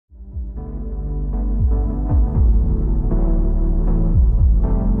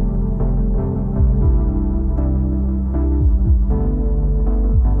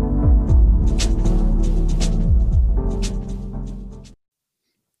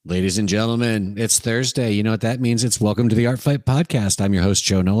Ladies and gentlemen, it's Thursday. You know what that means? It's welcome to the Art Fight Podcast. I'm your host,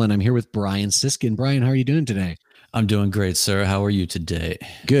 Joe Nolan. I'm here with Brian Siskin. Brian, how are you doing today? I'm doing great, sir. How are you today?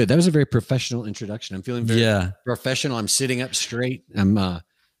 Good. That was a very professional introduction. I'm feeling very professional. I'm sitting up straight. I'm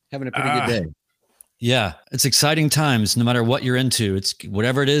having a pretty good day. Yeah, it's exciting times. No matter what you're into, it's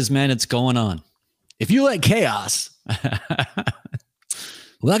whatever it is, man, it's going on. If you like chaos,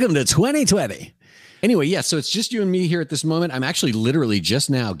 welcome to 2020. Anyway, yeah, so it's just you and me here at this moment. I'm actually literally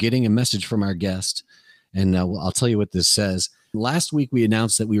just now getting a message from our guest, and I'll tell you what this says. Last week, we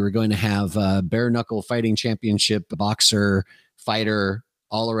announced that we were going to have bare knuckle fighting championship boxer, fighter,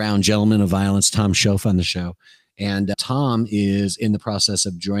 all around gentleman of violence, Tom Shoaf on the show. And Tom is in the process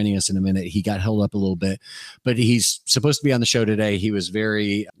of joining us in a minute. He got held up a little bit, but he's supposed to be on the show today. He was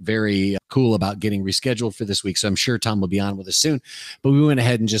very, very cool about getting rescheduled for this week. So I'm sure Tom will be on with us soon. But we went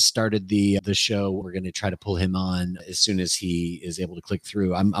ahead and just started the show. We're going to try to pull him on as soon as he is able to click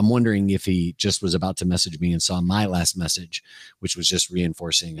through. I'm wondering if he just was about to message me and saw my last message, which was just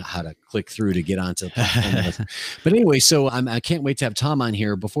reinforcing how to click through to get onto the platform. But anyway, so I can't wait to have Tom on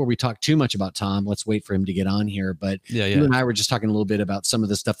here. Before we talk too much about Tom, let's wait for him to get on here. But you and I were just talking a little bit about some of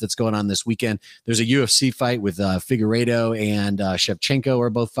the stuff that's going on this weekend. There's a UFC fight with Figueiredo and Shevchenko are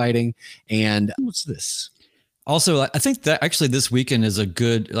both fighting. And what's this? Also, I think that actually this weekend is a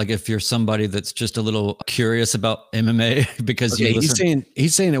good, like if you're somebody that's just a little curious about MMA because he's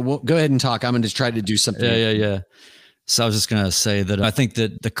saying it won't. Go ahead and talk. I'm going to try to do something. Yeah. So I was just going to say that I think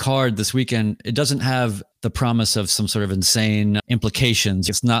that the card this weekend, it doesn't have the promise of some sort of insane implications.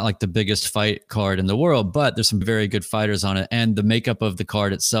 It's not like the biggest fight card in the world, but there's some very good fighters on it. And the makeup of the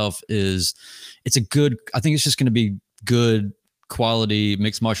card itself I think it's just going to be good quality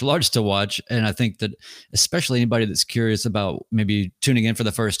mixed martial arts to watch. And I think that especially anybody that's curious about maybe tuning in for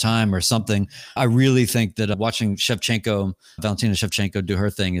the first time or something, I really think that watching Valentina Shevchenko do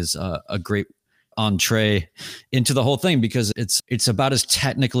her thing is a great entree into the whole thing because it's about as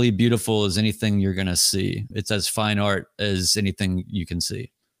technically beautiful as anything you're going to see. It's as fine art as anything you can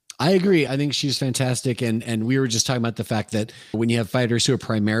see. I agree. I think she's fantastic. And we were just talking about the fact that when you have fighters who are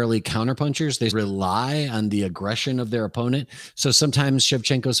primarily counterpunchers, they rely on the aggression of their opponent. So sometimes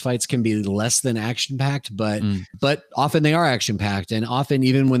Shevchenko's fights can be less than action-packed, but often they are action-packed. And often,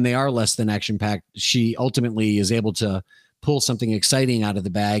 even when they are less than action-packed, she ultimately is able to pull something exciting out of the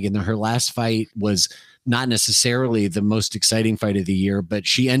bag. And her last fight was not necessarily the most exciting fight of the year, but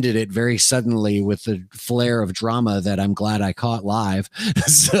she ended it very suddenly with a flare of drama that I'm glad I caught live.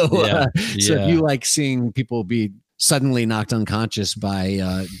 So if you like seeing people be suddenly knocked unconscious by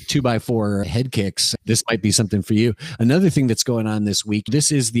 2x4 head kicks, this might be something for you. Another thing that's going on this week,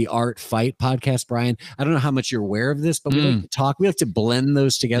 this is the Art Fight Podcast, Brian. I don't know how much you're aware of this, but we like to talk. We have to blend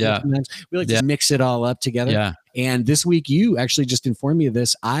those together sometimes. We like to mix it all up together. Yeah. And this week, you actually just informed me of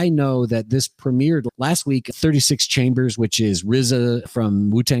this. I know that this premiered last week, 36 Chambers, which is RZA from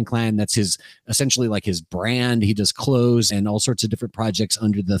Wu-Tang Clan. That's essentially like his brand. He does clothes and all sorts of different projects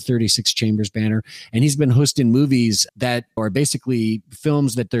under the 36 Chambers banner. And he's been hosting movies that are basically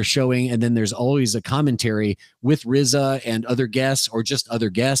films that they're showing. And then there's always a commentary with RZA and other guests or just other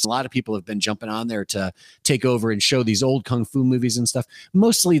guests. A lot of people have been jumping on there to take over and show these old Kung Fu movies and stuff.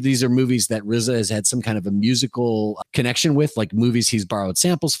 Mostly these are movies that RZA has had some kind of a musical connection with, like movies he's borrowed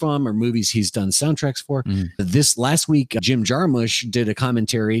samples from or movies he's done soundtracks for. This last week, Jim Jarmusch did a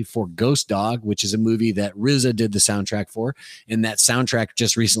commentary for Ghost Dog, which is a movie that RZA did the soundtrack for. And that soundtrack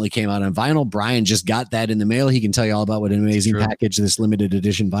just recently came out on vinyl. Brian just got that in the mail. He can tell you all about what an amazing package this limited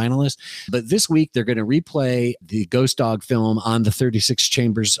edition vinyl is. But this week, they're going to replay the Ghost Dog film on the 36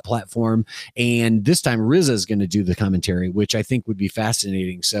 Chambers platform. And this time, RZA is going to do the commentary, which I think would be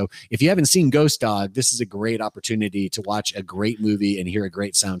fascinating. So if you haven't seen Ghost Dog, this is a great opportunity to watch a great movie and hear a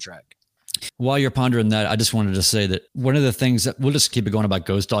great soundtrack. While you're pondering that, I just wanted to say that one of the things that we'll just keep it going about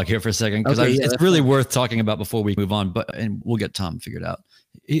Ghost Dog here for a second, because it's really worth talking about before we move on, and we'll get Tom figured out.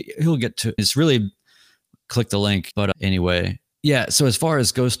 He'll get to it's really click the link. But anyway, yeah. So as far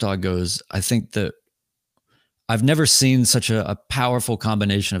as Ghost Dog goes, I think that I've never seen such a powerful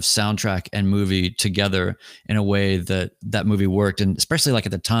combination of soundtrack and movie together in a way that movie worked. And especially like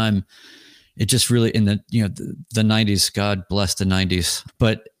at the time, it just really in the 90s, God bless the 90s.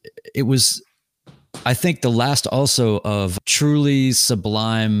 But it was, I think, the last also of truly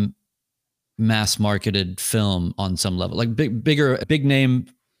sublime mass marketed film on some level, like big name.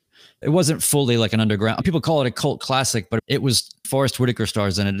 It wasn't fully like an underground. People call it a cult classic, but it was Forrest Whitaker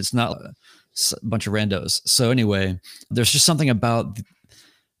stars in it. It's not a bunch of randos. So anyway, there's just something about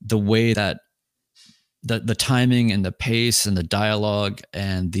the way that the timing and the pace and the dialogue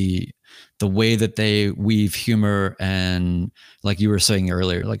and the the way that they weave humor and, like you were saying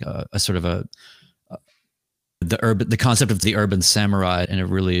earlier, like a sort of the concept of the urban samurai in a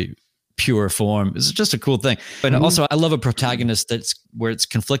really pure form is just a cool thing. But also I love a protagonist that's where it's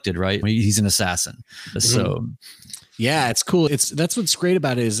conflicted, right? He's an assassin. So yeah, it's cool. That's what's great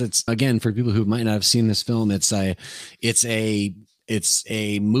about it is it's, again, for people who might not have seen this film, it's a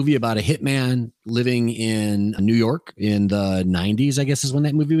movie about a hitman living in New York in the 90s, I guess is when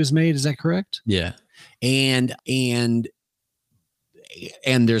that movie was made. Is that correct? Yeah. And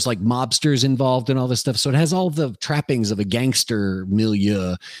there's like mobsters involved and all this stuff. So it has all the trappings of a gangster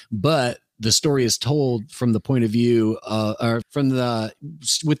milieu, but the story is told from the point of view, or from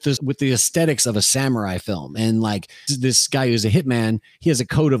with the aesthetics of a samurai film. And like this guy who's a hitman, he has a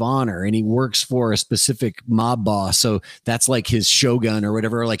code of honor and he works for a specific mob boss. So that's like his shogun or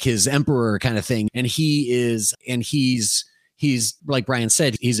whatever, like his emperor kind of thing. And he's like Brian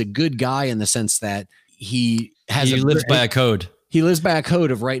said, he's a good guy in the sense that he lives by a code. He lives by a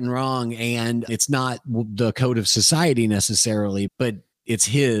code of right and wrong, and it's not the code of society necessarily, but it's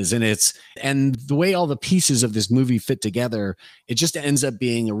his. And the way all the pieces of this movie fit together, it just ends up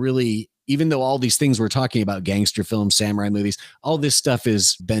being a really, even though all these things we're talking about, gangster films, samurai movies, all this stuff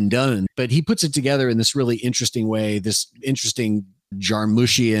has been done, but he puts it together in this really interesting way, this interesting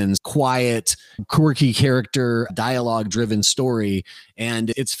Jarmushian, quiet, quirky character, dialogue-driven story,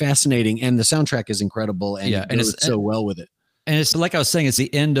 and it's fascinating. And the soundtrack is incredible, and it goes so well with it. And it's like I was saying, it's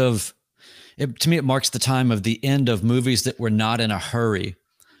the end of it. To me, it marks the time of the end of movies that were not in a hurry.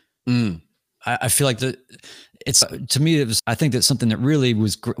 I feel like it's, to me, I think that's something that really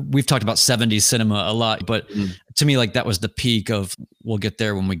was, we've talked about 70s cinema a lot, but to me, like that was the peak of, we'll get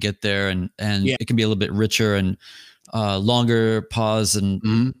there when we get there. And it can be a little bit richer and longer pause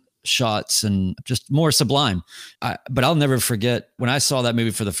and shots and just more sublime. But I'll never forget when I saw that movie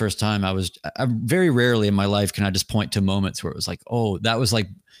for the first time. I very rarely in my life can I just point to moments where it was like, oh, that was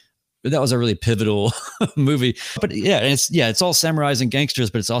a really pivotal movie. But it's all samurais and gangsters,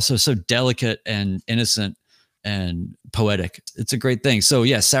 but it's also so delicate and innocent and poetic. It's a great thing. So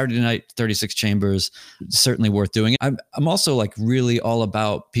yeah, Saturday Night 36 Chambers, certainly worth doing. I'm also like really all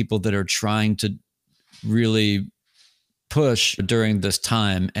about people that are trying to really push during this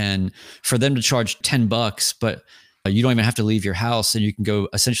time, and for them to charge $10, but you don't even have to leave your house and you can go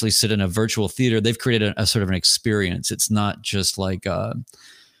essentially sit in a virtual theater. They've created a sort of an experience. It's not just like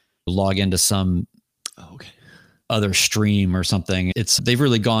log into some other stream or something. They've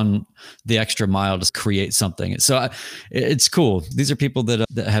really gone the extra mile to create something. So it's cool. These are people that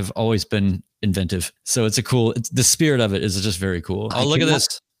have always been inventive. So the spirit of it is just very cool. Look at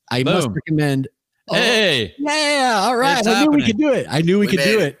this. I must recommend. Hey. Yeah. All right. I knew we could do it. I knew we could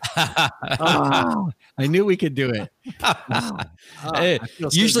do it. I knew we could do it. Hey,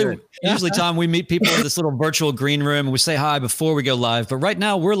 usually, Tom, we meet people in this little virtual green room and we say hi before we go live. But right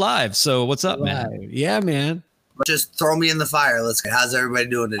now we're live. So what's up, man? Yeah, man. Just throw me in the fire. How's everybody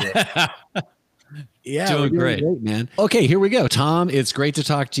doing today? Yeah, doing great, man. Okay, here we go. Tom, it's great to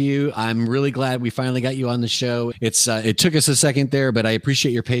talk to you. I'm really glad we finally got you on the show. It took us a second there, but I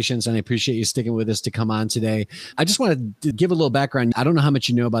appreciate your patience and I appreciate you sticking with us to come on today. I just wanted to give a little background. I don't know how much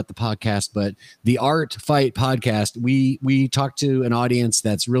you know about the podcast, but the Art Fight podcast, we talk to an audience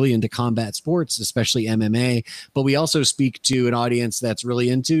that's really into combat sports, especially MMA, but we also speak to an audience that's really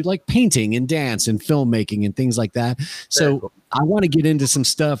into like painting and dance and filmmaking and things like that. So I want to get into some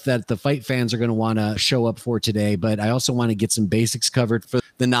stuff that the fight fans are going to want to show up for today, but I also want to get some basics covered for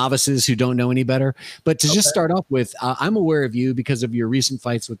the novices who don't know any better. But to just start off with, I'm aware of you because of your recent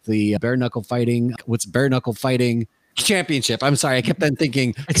fights with the bare knuckle fighting. What's bare knuckle fighting championship? I'm sorry, I kept on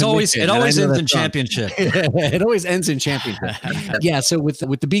thinking it always ends in championship. It always ends in championship. Yeah. So with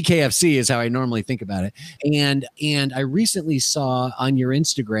the BKFC is how I normally think about it. And I recently saw on your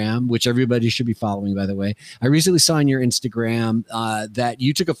Instagram, which everybody should be following, by the way. I recently saw on your Instagram that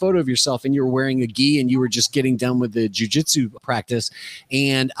you took a photo of yourself and you were wearing a gi and you were just getting done with the jiu-jitsu practice.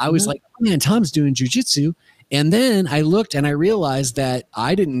 And I was like, oh, man, Tom's doing jiu-jitsu. And then I looked and I realized that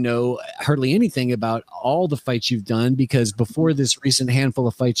I didn't know hardly anything about all the fights you've done, because before this recent handful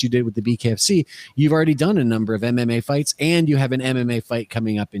of fights you did with the BKFC, you've already done a number of MMA fights and you have an MMA fight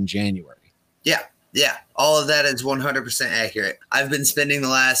coming up in January. Yeah. All of that is 100% accurate. I've been spending the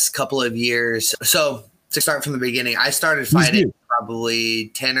last couple of years. So to start from the beginning, I started fighting probably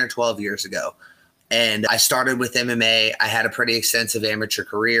 10 or 12 years ago. And I started with MMA. I had a pretty extensive amateur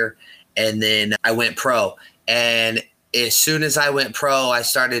career. And then I went pro. And as soon as I went pro, I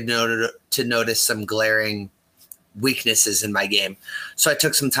started to notice some glaring weaknesses in my game. So I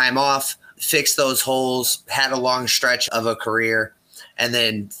took some time off, fixed those holes, had a long stretch of a career. and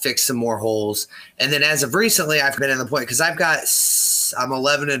then fix some more holes. And then as of recently, I've been in the point because I'm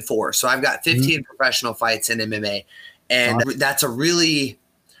 11-4. So I've got 15 professional fights in MMA. And that's a really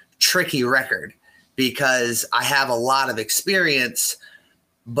tricky record because I have a lot of experience,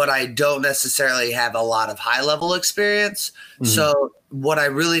 but I don't necessarily have a lot of high level experience. So what I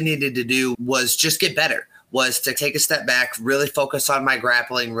really needed to do was just get better, was to take a step back, really focus on my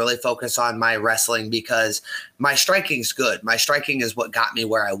grappling, really focus on my wrestling, because my striking's good. My striking is what got me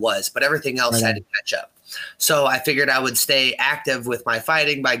where I was, but everything else had to catch up. So I figured I would stay active with my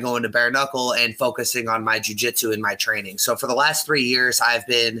fighting by going to bare knuckle and focusing on my jiu-jitsu and my training. So for the last 3 years, I've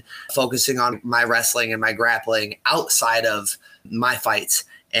been focusing on my wrestling and my grappling outside of my fights.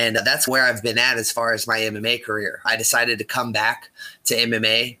 And that's where I've been at as far as my MMA career. I decided to come back to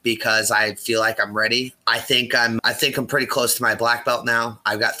MMA because I feel like I'm ready. I think I'm pretty close to my black belt now.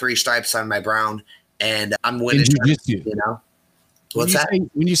 I've got 3 stripes on my brown, and I'm winning. Jiu-jitsu, you know. What's that?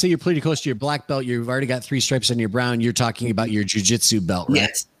 When you say you're pretty close to your black belt, you've already got 3 stripes on your brown. You're talking about your jiu-jitsu belt, right?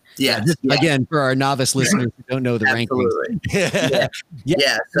 Yes. Yes. Again, for our novice listeners who don't know the rankings.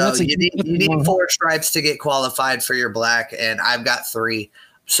 Yeah. So you need 4 stripes to get qualified for your black, and I've got 3.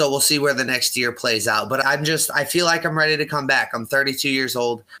 So we'll see where the next year plays out. But I feel like I'm ready to come back. I'm 32 years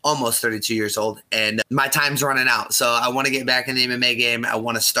old, almost 32 years old, and my time's running out. So I want to get back in the MMA game. I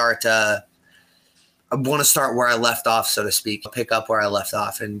want to start where I left off, so to speak, pick up where I left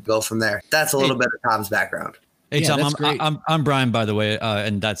off and go from there. That's a little bit of Tom's background. Hey, Tom, I'm Brian, by the way,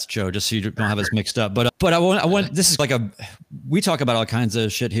 and that's Joe, just so you don't have us mixed up. But I want this is like we talk about all kinds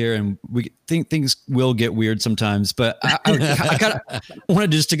of shit here, and we think things will get weird sometimes. But I kind of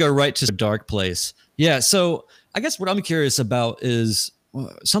wanted just to go right to a dark place. Yeah. So I guess what I'm curious about is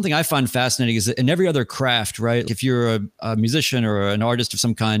something I find fascinating is that in every other craft, right? If you're a musician or an artist of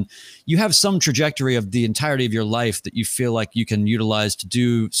some kind, you have some trajectory of the entirety of your life that you feel like you can utilize to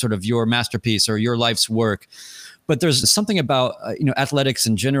do sort of your masterpiece or your life's work. But there's something about athletics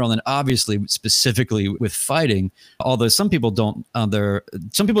in general, and obviously specifically with fighting. Although some people don't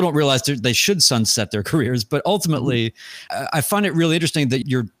realize they should sunset their careers. But ultimately, I find it really interesting that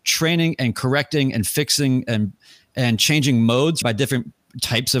you're training and correcting and fixing and changing modes by different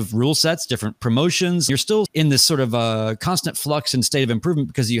types of rule sets, different promotions. You're still in this sort of constant flux and state of improvement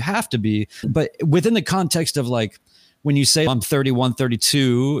because you have to be. But within the context of like, when you say I'm 31,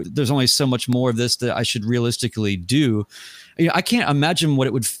 32, there's only so much more of this that I should realistically do. I can't imagine what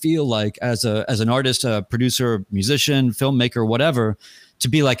it would feel like as an artist, a producer, musician, filmmaker, whatever, to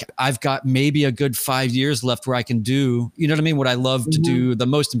be like, I've got maybe a good 5 years left where I can do, you know what I mean? What I love to do the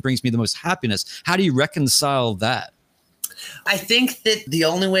most and brings me the most happiness. How do you reconcile that? I think that the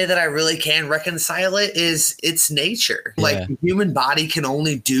only way that I really can reconcile it is its nature. Yeah. Like the human body can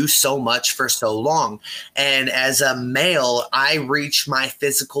only do so much for so long. And as a male, I reach my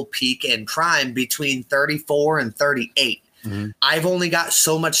physical peak and prime between 34 and 38. I've only got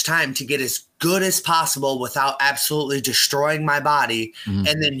so much time to get as good as possible without absolutely destroying my body, and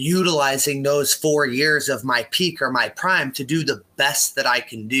then utilizing those 4 years of my peak or my prime to do the best that I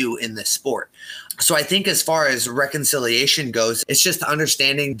can do in this sport. So I think as far as reconciliation goes, it's just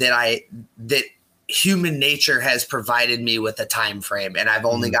understanding that human nature has provided me with a time frame, and I've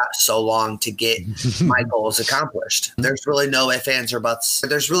only got so long to get my goals accomplished. There's really no ifs, ands, or buts.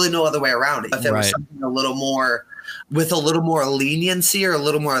 There's really no other way around it. If it was something a little more with a little more leniency or a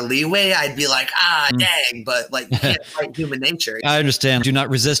little more leeway, I'd be like, dang, but like you can't fight human nature. I understand. Do not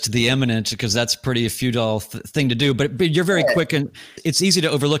resist the imminent, because that's pretty futile thing to do. But you're very quick, and it's easy to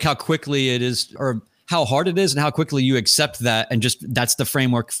overlook how quickly it is, or how hard it is, and how quickly you accept that, and just that's the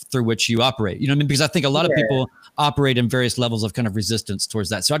framework through which you operate. You know what I mean? Because I think a lot of people operate in various levels of kind of resistance towards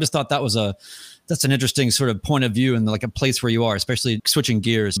that. So I just thought that's an interesting sort of point of view, and like a place where you are, especially switching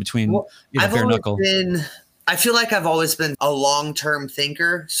gears between bare knuckle. I feel like I've always been a long-term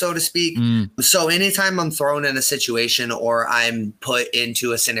thinker, so to speak. So anytime I'm thrown in a situation or I'm put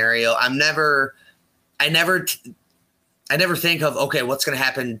into a scenario, I never think of, okay, what's going to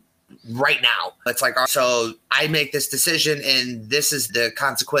happen right now? It's like, so I make this decision and this is the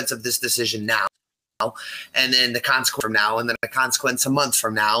consequence of this decision now. And then the consequence from now, and then the consequence a month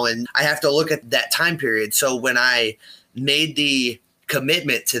from now. And I have to look at that time period. So when I made the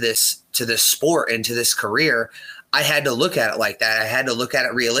commitment to this sport and to this career, I had to look at it like that. I had to look at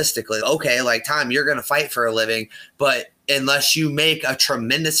it realistically. Okay, like, Tom, you're going to fight for a living, but unless you make a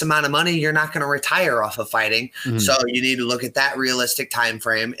tremendous amount of money, you're not going to retire off of fighting. So you need to look at that realistic time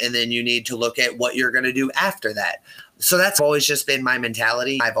frame, and then you need to look at what you're going to do after that. So that's always just been my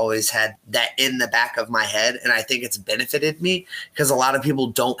mentality. I've always had that in the back of my head, and I think it's benefited me because a lot of people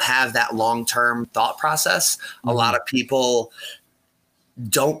don't have that long-term thought process. A lot of people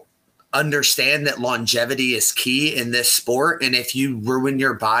don't understand that longevity is key in this sport. And if you ruin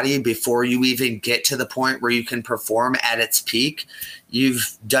your body before you even get to the point where you can perform at its peak,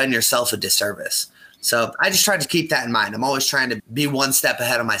 you've done yourself a disservice. So I just try to keep that in mind. I'm always trying to be one step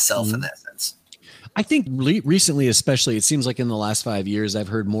ahead of myself in that sense. I think recently, especially, it seems like in the last 5 years, I've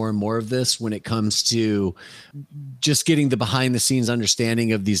heard more and more of this when it comes to just getting the behind the scenes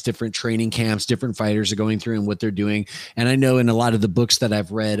understanding of these different training camps, different fighters are going through and what they're doing. And I know in a lot of the books that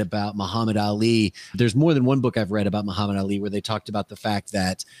I've read about Muhammad Ali, there's more than one book I've read about Muhammad Ali where they talked about the fact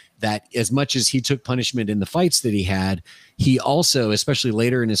that as much as he took punishment in the fights that he had, he also, especially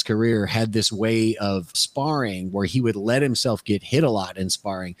later in his career, had this way of sparring where he would let himself get hit a lot in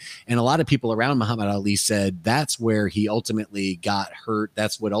sparring. And a lot of people around Muhammad Ali said that's where he ultimately got hurt.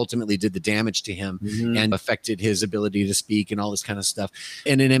 That's what ultimately did the damage to him and affected his ability to speak and all this kind of stuff.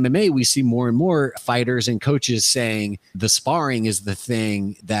 And in MMA, we see more and more fighters and coaches saying the sparring is the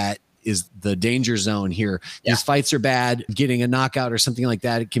thing that is the danger zone here. Yeah. These fights are bad. Getting a knockout or something like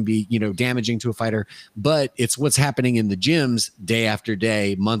that, it can be, damaging to a fighter, but it's what's happening in the gyms day after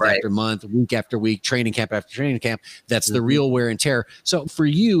day, month after month, week after week, training camp after training camp. That's the real wear and tear. So for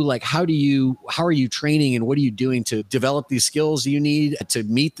you, like, how are you training and what are you doing to develop these skills you need to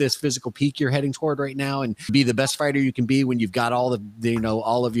meet this physical peak you're heading toward right now and be the best fighter you can be when you've got all of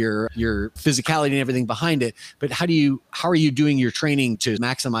your physicality and everything behind it? But how are you doing your training to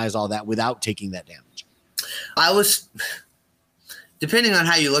maximize all that without taking that damage? Depending on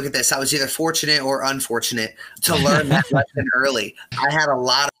how you look at this, I was either fortunate or unfortunate to learn that lesson early. I had a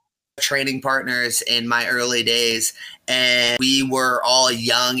lot of training partners in my early days, and we were all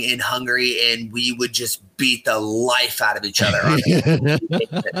young and hungry, and we would just beat the life out of each other.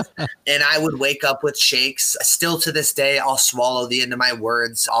 And I would wake up with shakes. Still to this day, I'll swallow the end of my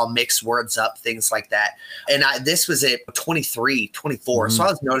words. I'll mix words up, things like that. And this was at 23, 24. So I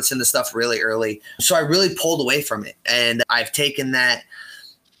was noticing this stuff really early. So I really pulled away from it. And I've taken that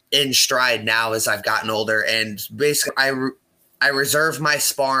in stride now as I've gotten older. And basically, I reserve my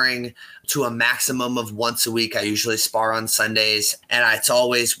sparring to a maximum of once a week. I usually spar on Sundays, and it's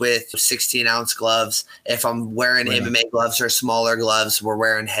always with 16-ounce gloves. If I'm wearing MMA gloves or smaller gloves, we're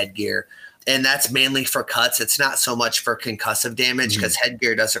wearing headgear. And that's mainly for cuts. It's not so much for concussive damage because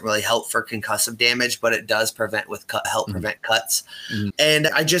headgear doesn't really help for concussive damage, but it does prevent cuts. And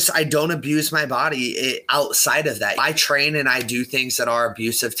I don't abuse my body outside of that. I train and I do things that are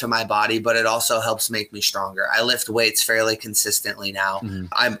abusive to my body, but it also helps make me stronger. I lift weights fairly consistently now.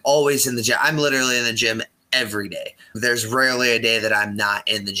 I'm always in the gym. I'm literally in the gym every day. There's rarely a day that I'm not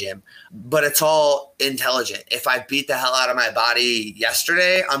in the gym, but it's all intelligent. If I beat the hell out of my body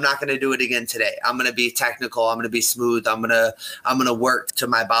yesterday, I'm not going to do it again today. I'm going to be technical. I'm going to be smooth. I'm going to work to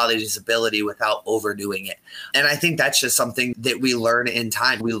my body's ability without overdoing it. And I think that's just something that we learn in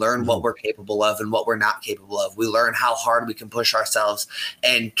time. We learn what we're capable of and what we're not capable of. We learn how hard we can push ourselves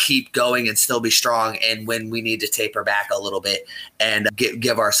and keep going and still be strong. And when we need to taper back a little bit and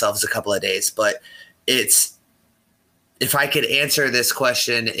give ourselves a couple of days. But if I could answer this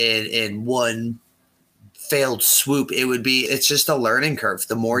question in one failed swoop, it would be, it's just a learning curve.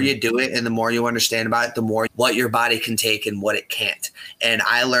 The more you do it and the more you understand about it, the more what your body can take and what it can't. And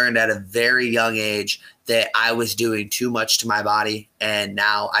I learned at a very young age that I was doing too much to my body. And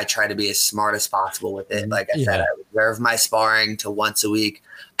now I try to be as smart as possible with it. Like I said, I reserve my sparring to once a week.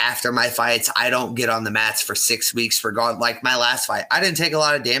 After my fights, I don't get on the mats for 6 weeks. Like my last fight, I didn't take a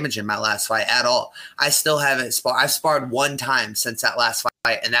lot of damage in my last fight at all. I still haven't I've sparred one time since that last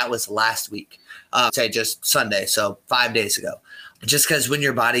fight, and that was last week. Say just Sunday, so 5 days ago. Just because when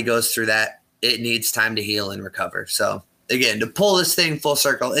your body goes through that, it needs time to heal and recover. So again, to pull this thing full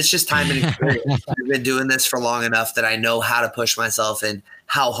circle, it's just time and experience. I've been doing this for long enough that I know how to push myself and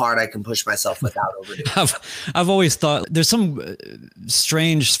how hard I can push myself without overdoing it. I've always thought there's some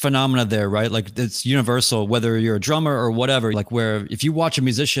strange phenomena there, right? Like it's universal, whether you're a drummer or whatever, like where if you watch a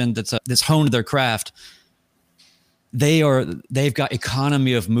musician that's honed their craft, they've got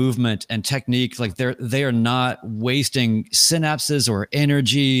economy of movement and technique. Like they are not wasting synapses or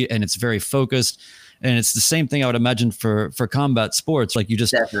energy, and it's very focused. And it's the same thing I would imagine for combat sports. Like you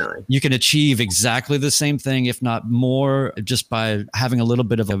can achieve exactly the same thing, if not more, just by having a little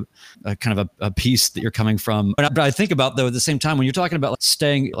bit of a kind of a piece that you're coming from. But I think about, though, at the same time, when you're talking about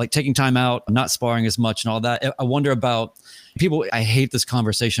taking time out, not sparring as much and all that, I wonder about people. I hate this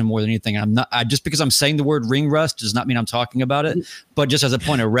conversation more than anything. Just because I'm saying the word ring rust does not mean I'm talking about it, but just as a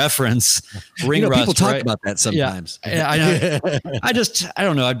point of reference, ring rust. People talk about that sometimes. Yeah, I know. I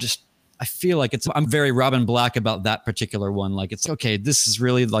don't know. I feel like I'm very Robin Black about that particular one. Like, it's okay. This is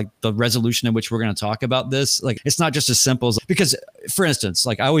really like the resolution in which we're going to talk about this. Like, it's not just as simple as, because for instance,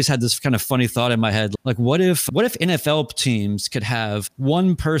 like I always had this kind of funny thought in my head. Like, what if NFL teams could have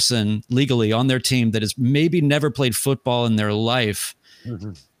one person legally on their team that has maybe never played football in their life.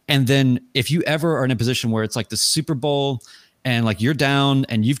 Mm-hmm. And then if you ever are in a position where it's like the Super Bowl and like you're down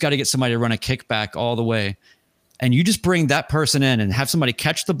and you've got to get somebody to run a kickback all the way, and you just bring that person in and have somebody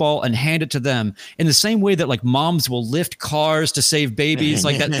catch the ball and hand it to them in the same way that like moms will lift cars to save babies,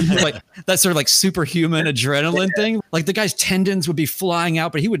 like that, like that sort of like superhuman adrenaline thing. Like the guy's tendons would be flying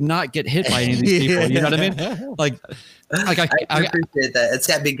out, but he would not get hit by any of these people. You know what I mean? Like I appreciate that. It's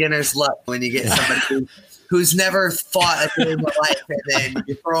got beginner's luck when you get somebody who's never fought a day in their life, and then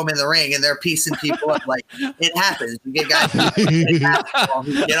you throw them in the ring and they're piecing people up. Like, it happens. You get guys who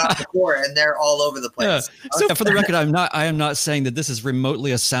get off the court and they're all over the place. Yeah. So for the record, I am not saying that this is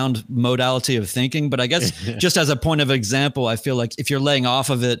remotely a sound modality of thinking, but I guess just as a point of example, I feel like if you're laying off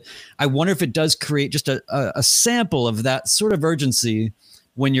of it, I wonder if it does create just a sample of that sort of urgency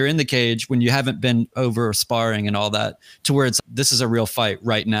when you're in the cage, when you haven't been over sparring and all that, to where it's, this is a real fight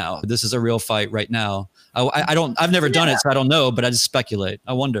right now. This is a real fight right now. I've never done it, so I don't know, but I just speculate.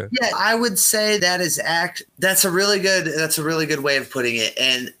 I wonder. Yeah, I would say that's a really good way of putting it.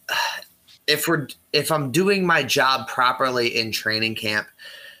 And if I'm doing my job properly in training camp,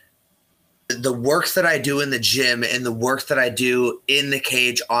 the work that I do in the gym and the work that I do in the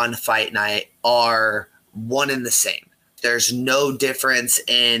cage on fight night are one and the same. There's no difference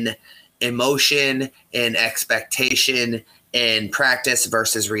in emotion, in expectation, in practice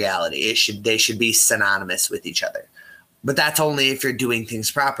versus reality. They should be synonymous with each other. But that's only if you're doing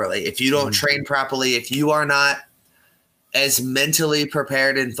things properly. If you don't train properly, if you are not as mentally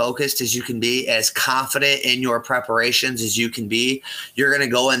prepared and focused as you can be, as confident in your preparations as you can be, you're going to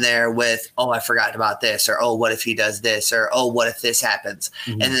go in there with, oh, I forgot about this, or, oh, what if he does this, or, oh, what if this happens?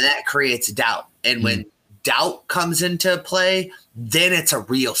 Mm-hmm. And then that creates doubt. And when doubt comes into play, then it's a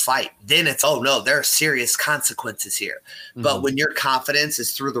real fight. Then it's, oh no, there are serious consequences here. Mm-hmm. But when your confidence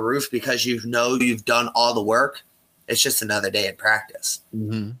is through the roof because you know you've done all the work, it's just another day in practice.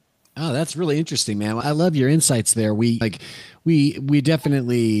 Mm-hmm. Oh, that's really interesting, man. I love your insights there. We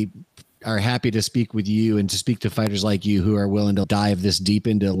definitely are happy to speak with you and to speak to fighters like you who are willing to dive this deep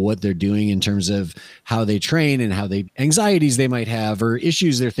into what they're doing in terms of how they train and how anxieties they might have or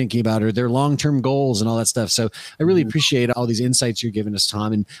issues they're thinking about or their long-term goals and all that stuff. So I really appreciate all these insights you're giving us,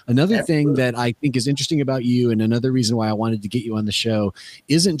 Tom. And another thing that I think is interesting about you, and another reason why I wanted to get you on the show,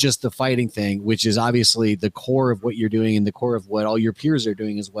 isn't just the fighting thing, which is obviously the core of what you're doing and the core of what all your peers are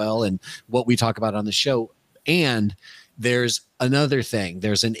doing as well, and what we talk about on the show. And there's another thing.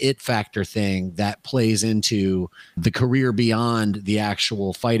 There's an it factor thing that plays into the career beyond the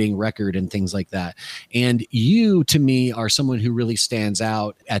actual fighting record and things like that. And you, to me, are someone who really stands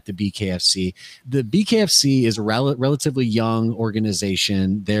out at the BKFC. The BKFC is a relatively young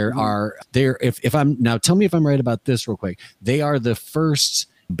organization. If I'm now, tell me if I'm right about this real quick. They are the first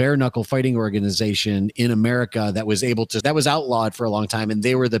bare knuckle fighting organization in America that was outlawed for a long time. And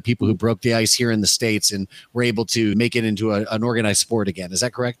they were the people who broke the ice here in the States and were able to make it into an organized sport again. Is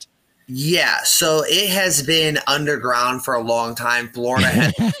that correct? Yeah. So it has been underground for a long time. Florida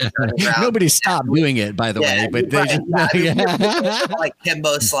has been underground. Nobody stopped doing it, by the way, but they just like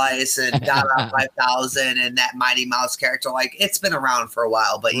Kimbo Slice and Dada 5000 and that Mighty Mouse character. Like, it's been around for a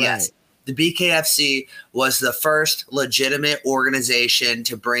while, but yes. The BKFC was the first legitimate organization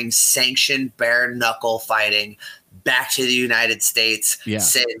to bring sanctioned bare knuckle fighting back to the United States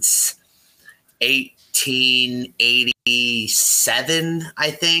since 1887, I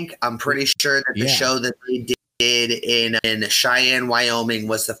think. I'm pretty sure that the show that they did in Cheyenne, Wyoming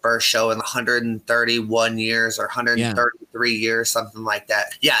was the first show in 131 years or 133 years, something like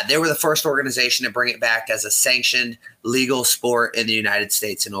that. Yeah, they were the first organization to bring it back as a sanctioned legal sport in the United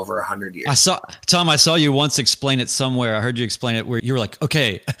States in over 100 years. I saw you once explain it somewhere. I heard you explain it where you were like,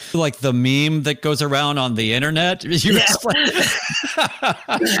 okay, like the meme that goes around on the internet. You explain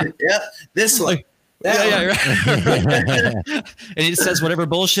Yep, this one. Like, right. And it says whatever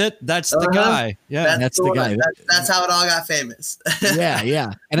bullshit. That's the guy. Yeah, that's the guy. That's how it all got famous.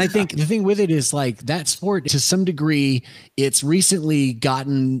 Yeah. And I think the thing with it is like that sport, to some degree, it's recently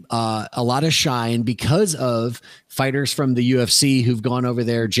gotten a lot of shine because of fighters from the UFC who've gone over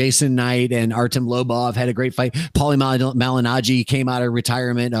there. Jason Knight and Artem Lobov had a great fight. Paulie Malignaggi came out of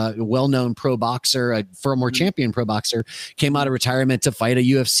retirement, a well-known pro boxer, a former champion pro boxer, came out of retirement to fight a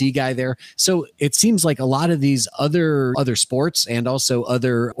UFC guy there. So it seems like a lot of these other sports and also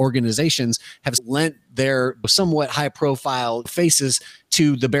other organizations have lent their somewhat high-profile faces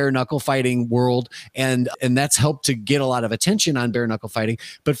to the bare knuckle fighting world, and that's helped to get a lot of attention on bare knuckle fighting.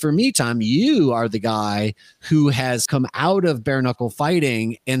 But for me, Tom, you are the guy who has come out of bare knuckle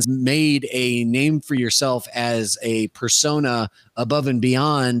fighting and made a name for yourself as a persona above and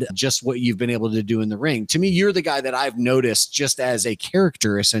beyond just what you've been able to do in the ring. To me, you're the guy that I've noticed just as a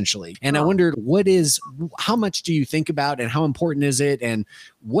character, essentially. And I wondered, how much do you think about, and how important is it, and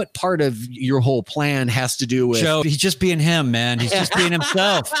what part of your whole plan has to do with Joe? He's just being him, man. He's just being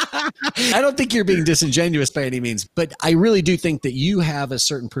himself. I don't think you're being disingenuous by any means, but I really do think that you have a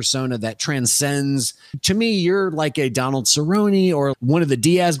certain persona that transcends. To me, you're like a Donald Cerrone or one of the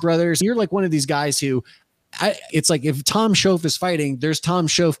Diaz brothers. You're like one of these guys who, it's like if Tom Shoaf is fighting, there's Tom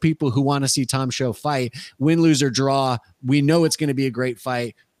Shoaf people who want to see Tom Shoaf fight. Win, lose, or draw, we know it's going to be a great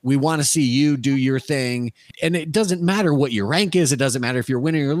fight. We want to see you do your thing. And it doesn't matter what your rank is. It doesn't matter if you're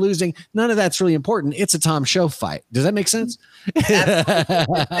winning or losing. None of that's really important. It's a Tom Shoaf fight. Does that make sense?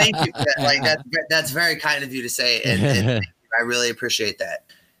 Thank you. That's very kind of you to say. And I really appreciate that.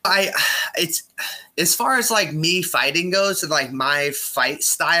 It's as far as like me fighting goes and like my fight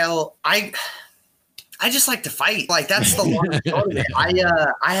style, I just like to fight. Like that's the long of it.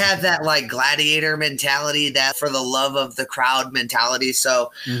 I have that like gladiator mentality, that for the love of the crowd mentality.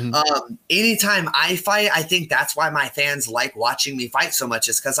 So anytime I fight, I think that's why my fans like watching me fight so much,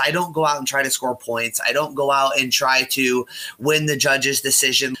 is because I don't go out and try to score points. I don't go out and try to win the judge's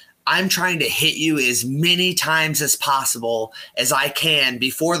decision. I'm trying to hit you as many times as possible as I can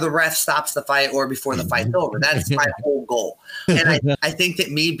before the ref stops the fight or before the fight's over. That's my whole goal. And I think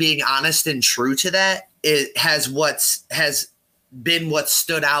that me being honest and true to that, it has been what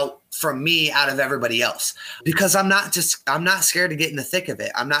stood out from me out of everybody else, because I'm not scared to get in the thick of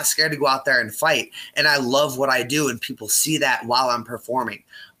it. I'm not scared to go out there and fight. And I love what I do, and people see that while I'm performing.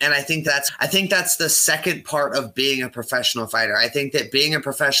 And I think that's the second part of being a professional fighter. I think that being a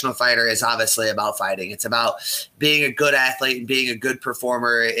professional fighter is obviously about fighting. It's about being a good athlete and being a good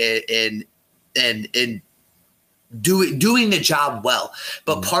performer in doing the job well.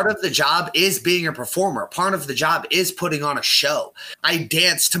 But part of the job is being a performer. Part of the job is putting on a show. I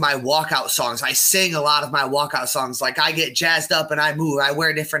dance to my walkout songs. I sing a lot of my walkout songs. Like I get jazzed up and I move. I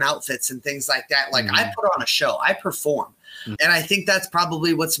wear different outfits and things like that. Like I put on a show. I perform. And I think that's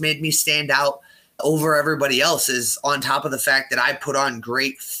probably what's made me stand out over everybody else, is on top of the fact that I put on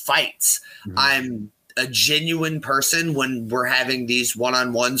great fights. I'm a genuine person when we're having these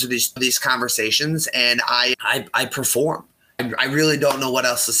one-on-ones or these conversations, and I perform. I really don't know what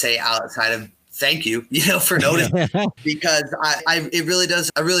else to say outside of thank you, for noticing, because it really does.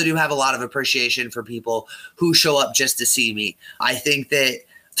 I really do have a lot of appreciation for people who show up just to see me. I think that,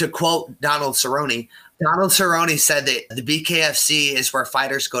 to quote Donald Cerrone said that the BKFC is where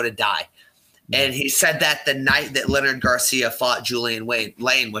fighters go to die. And he said that the night that Leonard Garcia fought Julian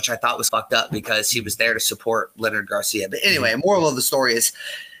Lane, which I thought was fucked up because he was there to support Leonard Garcia. But anyway, moral of the story is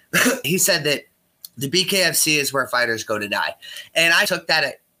he said that the BKFC is where fighters go to die. And I took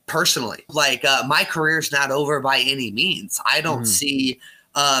that personally. Like my career's not over by any means. I don't see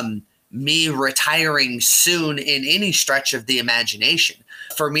me retiring soon in any stretch of the imagination.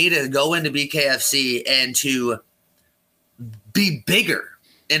 For me to go into BKFC and to be bigger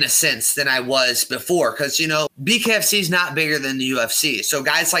in a sense than I was before, because BKFC is not bigger than the UFC. So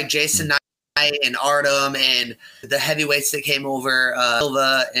guys like Jason Knight and Artem and the heavyweights that came over,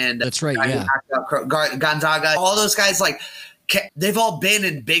 Silva and that's right, Gonzaga, all those guys, like they've all been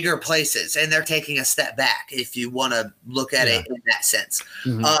in bigger places, and they're taking a step back if you want to look at it in that sense.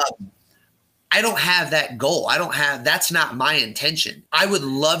 I don't have that goal. That's not my intention. I would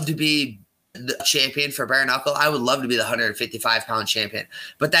love to be the champion for bare knuckle. I would love to be the 155-pound champion,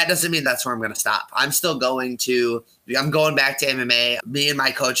 but that doesn't mean that's where I'm going to stop. I'm going back to MMA. Me and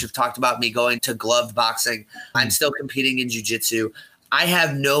my coach have talked about me going to gloved boxing. I'm still competing in jiu-jitsu. I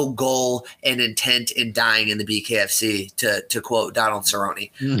have no goal and intent in dying in the BKFC, to quote Donald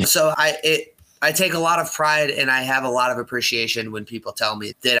Cerrone. So I take a lot of pride, and I have a lot of appreciation when people tell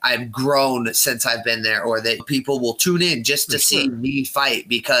me that I've grown since I've been there, or that people will tune in just to see me fight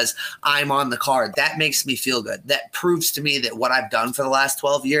because I'm on the card. That makes me feel good. That proves to me that what I've done for the last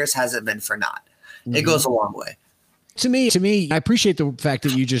 12 years hasn't been for naught. It goes a long way. To me, I appreciate the fact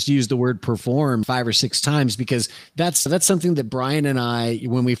that you just used the word perform 5 or 6 times, because that's something that Brian and I,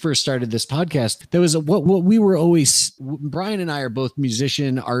 when we first started this podcast, there was what we were always, Brian and I are both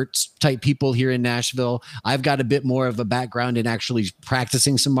musician, arts type people here in Nashville. I've got a bit more of a background in actually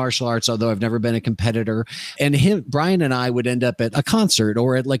practicing some martial arts, although I've never been a competitor. And Brian and I would end up at a concert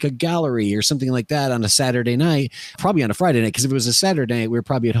or at like a gallery or something like that on a Saturday night, probably on a Friday night, because if it was a Saturday night, we were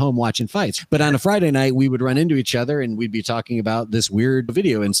probably at home watching fights. But on a Friday night, we would run into each other together and we'd be talking about this weird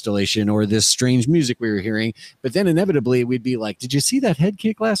video installation or this strange music we were hearing. But then inevitably we'd be like, did you see that head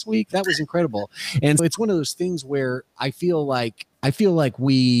kick last week? That was incredible. And so it's one of those things where I feel like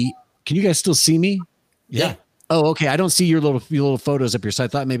can you guys still see me? Yeah. Oh, okay. I don't see your little photos up here, so I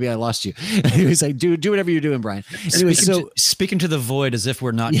thought maybe I lost you. Anyways, like, do whatever you're doing, Brian. Anyway, speaking to the void as if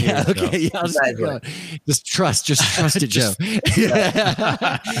we're not here. Okay, yeah. Just trust it, Joe.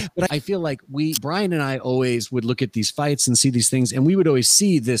 But I feel like Brian and I always would look at these fights and see these things, and we would always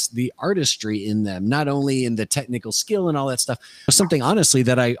see the artistry in them, not only in the technical skill and all that stuff. Something honestly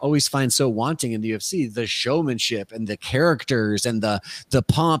that I always find so wanting in the UFC, the showmanship and the characters and the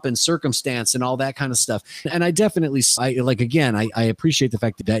pomp and circumstance and all that kind of stuff. And I definitely, I appreciate the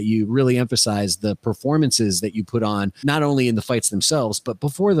fact that you really emphasize the performances that you put on, not only in the fights themselves, but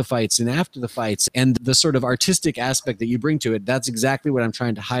before the fights and after the fights, and the sort of artistic aspect that you bring to it. That's exactly what I'm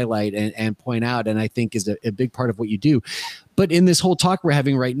trying to highlight and point out, and I think is a big part of what you do. But in this whole talk we're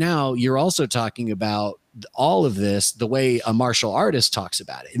having right now, you're also talking about all of this the way a martial artist talks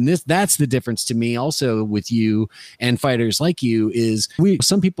about it. And that's the difference to me also with you and fighters like you is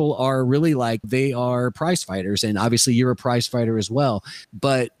some people are really like, they are prize fighters, and obviously you're a prize fighter as well.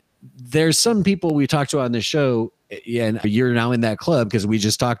 But there's some people we talked to on this show, and you're now in that club because we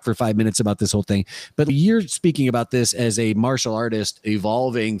just talked for 5 minutes about this whole thing. But you're speaking about this as a martial artist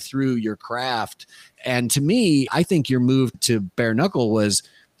evolving through your craft. And to me, I think your move to bare knuckle was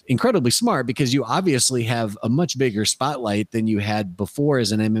incredibly smart because you obviously have a much bigger spotlight than you had before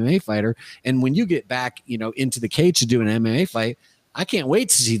as an MMA fighter. And when you get back, into the cage to do an MMA fight, I can't wait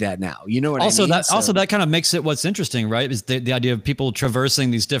to see that now. You know what I mean? Also, that kind of makes it what's interesting, right? Is the idea of people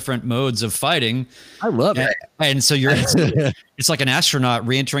traversing these different modes of fighting. I love it. And so it's like an astronaut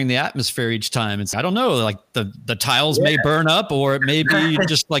re-entering the atmosphere each time. I don't know, like the tiles may burn up, or it may be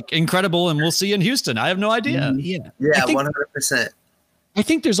just like incredible, and we'll see you in Houston. I have no idea. Yeah, 100%. I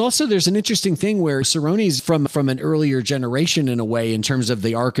think there's an interesting thing where Cerrone's from an earlier generation in a way in terms of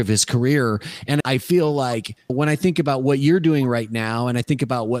the arc of his career. And I feel like when I think about what you're doing right now, and I think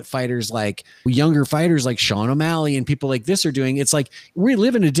about what younger fighters like Sean O'Malley and people like this are doing, it's like we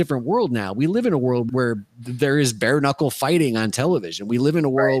live in a different world now. We live in a world where there is bare knuckle fighting on television. We live in a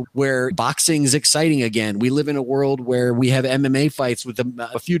world where boxing is exciting again. We live in a world where we have MMA fights with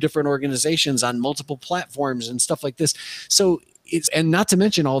a few different organizations on multiple platforms and stuff like this. So and not to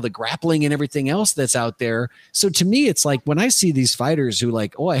mention all the grappling and everything else that's out there. So to me, it's like when I see these fighters who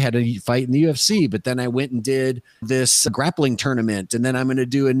like, I had a fight in the UFC, but then I went and did this grappling tournament, and then I'm going to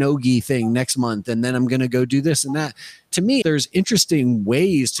do a no-gi thing next month, and then I'm going to go do this and that. To me, there's interesting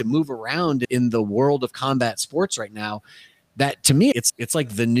ways to move around in the world of combat sports right now. That to me, it's like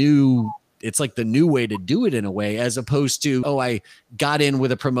the new way to do it in a way, as opposed to, I got in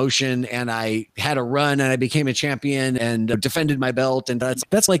with a promotion and I had a run and I became a champion and defended my belt. And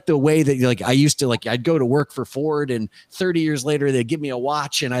that's like the way that I used to, I'd go to work for Ford and 30 years later, they'd give me a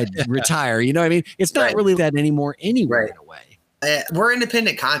watch and I'd retire. You know what I mean? It's not really that anymore anyway, in a way. We're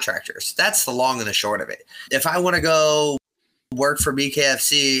independent contractors. That's the long and the short of it. If I want to go work for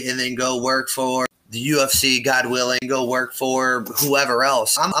BKFC and then go work for the UFC, God willing, go work for whoever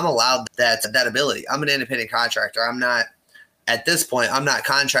else, I'm allowed that ability. I'm an independent contractor. I'm not, at this point, I'm not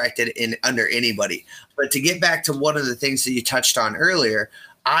contracted under anybody. But to get back to one of the things that you touched on earlier,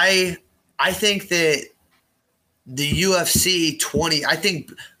 I think that the UFC I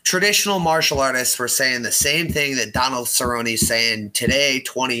think traditional martial artists were saying the same thing that Donald Cerrone's saying today,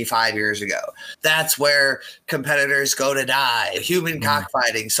 25 years ago. That's where competitors go to die, human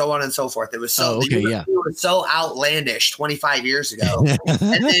cockfighting, so on and so forth. It was it was so outlandish 25 years ago.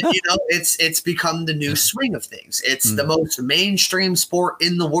 And then, it's become the new swing of things. It's the most mainstream sport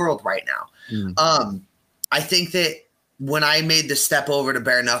in the world right now. I think that when I made the step over to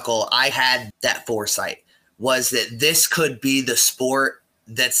bare knuckle, I had that foresight, was that this could be the sport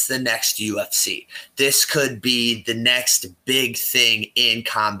that's the next UFC. This could be the next big thing in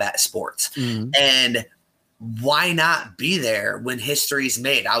combat sports. And why not be there when history's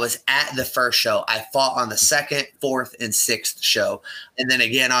made? I was at the first show. I fought on the 2nd, 4th, and 6th show. And then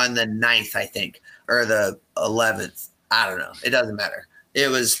again on the 9th, I think, or the 11th. I don't know. It doesn't matter. It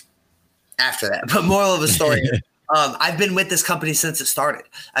was after that. But moral of the story is, I've been with this company since it started.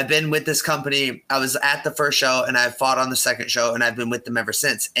 I've been with this company. I was at the first show and I fought on the 2nd show, and I've been with them ever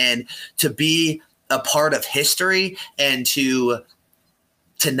since. And to be a part of history and to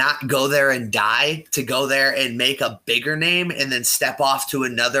to not go there and die, to go there and make a bigger name and then step off to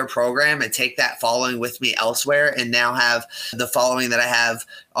another program and take that following with me elsewhere, and now have the following that I have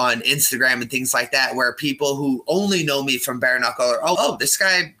on Instagram and things like that, where people who only know me from bare knuckle are, oh, this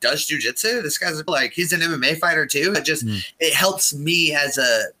guy does jujitsu. This guy's like, he's an MMA fighter too. It just, it helps me as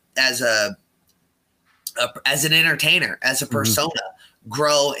an entertainer, as a persona,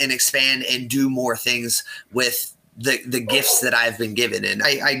 grow and expand and do more things with the gifts that I've been given. And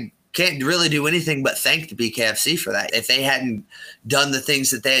I can't really do anything but thank the BKFC for that. If they hadn't done the things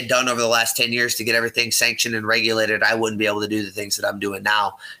that they had done over the last 10 years to get everything sanctioned and regulated, I wouldn't be able to do the things that I'm doing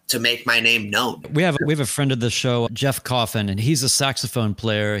now to make my name known. We have a friend of the show, Jeff Coffin, and he's a saxophone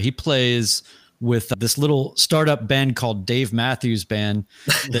player. He plays with this little startup band called Dave Matthews Band,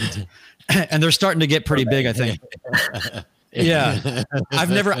 and they're starting to get pretty big, I think. Yeah. I've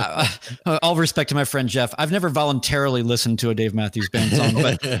never, all respect to my friend Jeff, I've never voluntarily listened to a Dave Matthews Band song,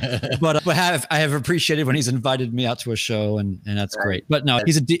 but I have appreciated when he's invited me out to a show, and that's great. But no,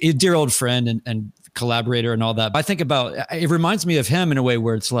 he's a dear old friend and collaborator and all that. But I think about, it reminds me of him in a way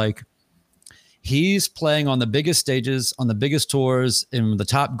where it's like, he's playing on the biggest stages, on the biggest tours, in the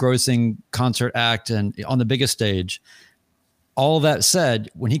top grossing concert act, and on the biggest stage. All that said,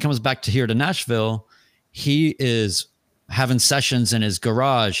 when he comes back to Nashville, he is having sessions in his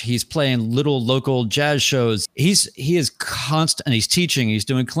garage. He's playing little local jazz shows. He is constant, and he's teaching, he's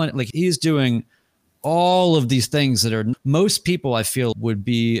doing clinic, like he's doing all of these things that are, most people I feel would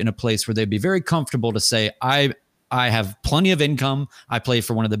be in a place where they'd be very comfortable to say, I have plenty of income. I play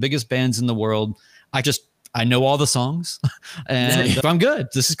for one of the biggest bands in the world. I know all the songs and I'm good.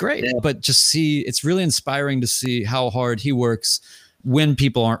 This is great. Yeah. But just it's really inspiring to see how hard he works when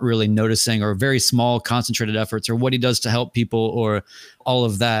people aren't really noticing, or very small concentrated efforts, or what he does to help people, or all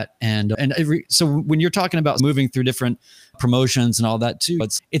of that. So when you're talking about moving through different promotions and all that too,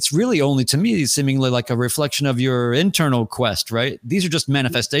 it's really only, to me, seemingly like a reflection of your internal quest, right? These are just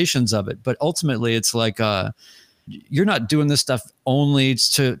manifestations of it. But ultimately it's like, you're not doing this stuff only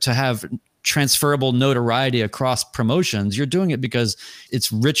to have transferable notoriety across promotions. You're doing it because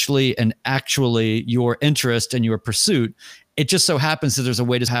it's richly and actually your interest and your pursuit. It just so happens that there's a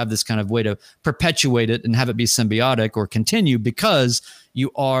way to have this kind of way to perpetuate it and have it be symbiotic or continue, because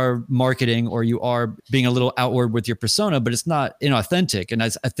you are marketing, or you are being a little outward with your persona, but it's not inauthentic. And I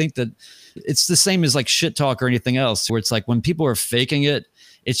think that it's the same as like shit talk or anything else, where it's like when people are faking it,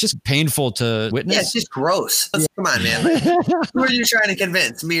 it's just painful to witness. Yeah, it's just gross. Come on, man. Who are you trying to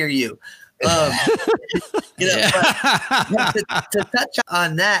convince, me or you? To touch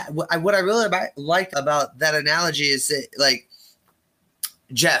on that, what I really like about that analogy is that, like,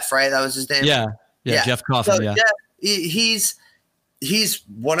 Jeff, right? That was his name. Yeah. Jeff Coffin. So Jeff, he's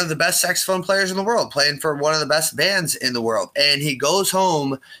one of the best saxophone players in the world, playing for one of the best bands in the world. And he goes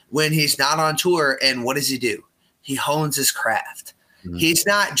home when he's not on tour, and what does he do? He hones his craft. Mm-hmm. He's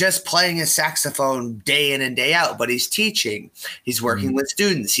not just playing his saxophone day in and day out, but he's teaching. He's working with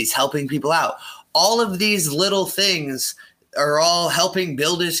students. He's helping people out. All of these little things are all helping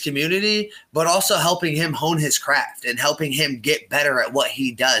build his community, but also helping him hone his craft and helping him get better at what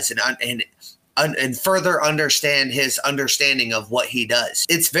he does and further understand his understanding of what he does.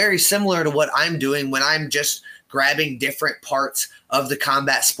 It's very similar to what I'm doing when I'm just grabbing different parts of the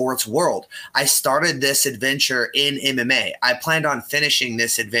combat sports world. I started this adventure in MMA. I planned on finishing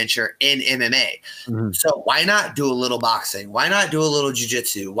this adventure in MMA. Mm-hmm. So why not do a little boxing? Why not do a little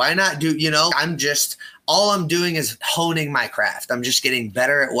jiu-jitsu? Why not do, all I'm doing is honing my craft. I'm just getting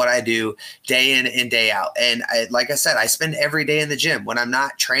better at what I do day in and day out. And like I said, I spend every day in the gym. When I'm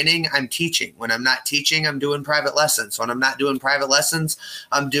not training, I'm teaching. When I'm not teaching, I'm doing private lessons. When I'm not doing private lessons,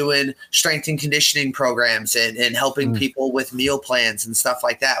 I'm doing strength and conditioning programs and helping people with meal plans and stuff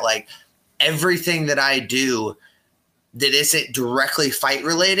like that. Like, everything that I do that isn't directly fight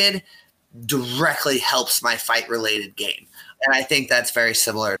related directly helps my fight related game. And I think that's very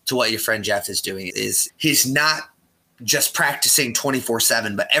similar to what your friend Jeff is doing. Is he's not just practicing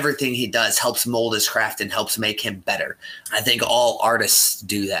 24/7, but everything he does helps mold his craft and helps make him better. I think all artists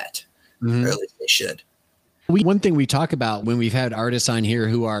do that. Or at least they should. One thing we talk about when we've had artists on here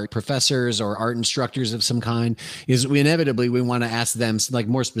who are professors or art instructors of some kind is we want to ask them, like,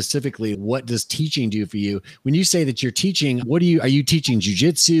 more specifically, what does teaching do for you? When you say that you're teaching, are you teaching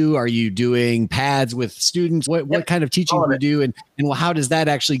jujitsu? Are you doing pads with students? What kind of teaching do you do? And how does that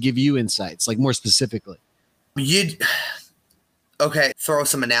actually give you insights, like, more specifically? Okay, throw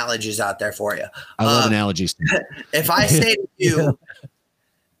some analogies out there for you. I love analogies. If I say to you,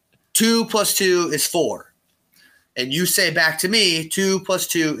 2 + 2 is 4. And you say back to me, 2 +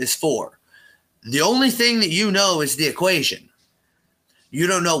 2 is 4. The only thing that you know is the equation. You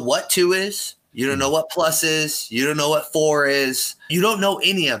don't know what 2 is. You don't know what plus is. You don't know what 4 is. You don't know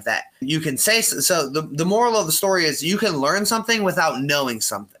any of that. You can say so. The moral of the story is you can learn something without knowing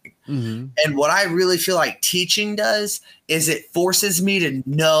something. Mm-hmm. And what I really feel like teaching does is it forces me to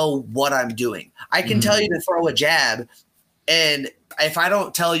know what I'm doing. I can tell you to throw a jab, and if I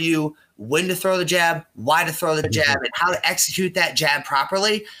don't tell you when to throw the jab, why to throw the jab, and how to execute that jab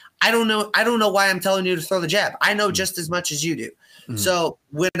properly, I don't know why I'm telling you to throw the jab. I know just as much as you do. Mm-hmm. So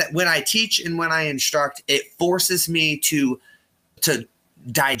when I teach and when I instruct, it forces me to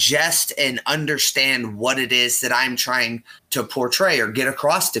digest and understand what it is that I'm trying to portray or get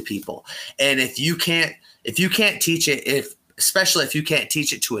across to people. And if you can't teach it, especially if you can't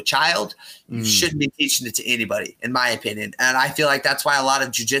teach it to a child, you shouldn't be teaching it to anybody, in my opinion. And I feel like that's why a lot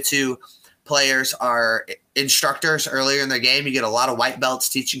of jiu-jitsu players are instructors earlier in their game. You get a lot of white belts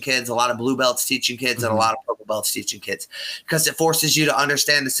teaching kids, a lot of blue belts teaching kids, and a lot of purple belts teaching kids, because it forces you to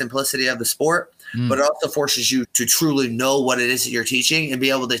understand the simplicity of the sport, but it also forces you to truly know what it is that you're teaching and be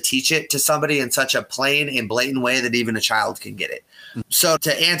able to teach it to somebody in such a plain and blatant way that even a child can get it. So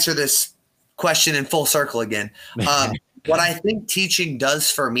to answer this question in full circle again, what I think teaching does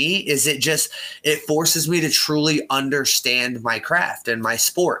for me is it forces me to truly understand my craft and my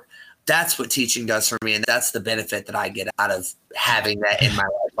sport. That's what teaching does for me, and that's the benefit that I get out of having that in my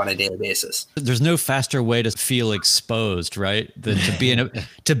life on a daily basis. There's no faster way to feel exposed, right, than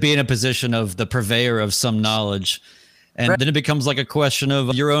to be in a position of the purveyor of some knowledge, and then it becomes like a question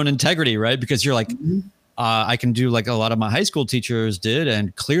of your own integrity, right? Because you're like, I can do like a lot of my high school teachers did,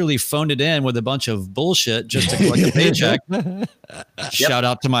 and clearly phoned it in with a bunch of bullshit just to collect a paycheck. Shout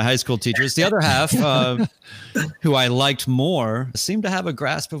out to my high school teachers. The other half, who I liked more, seemed to have a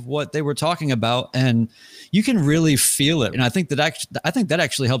grasp of what they were talking about, and you can really feel it. And I think that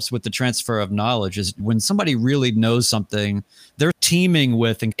actually helps with the transfer of knowledge. Is when somebody really knows something, they're teeming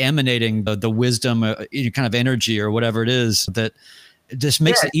with and emanating the wisdom, kind of energy or whatever it is that. It just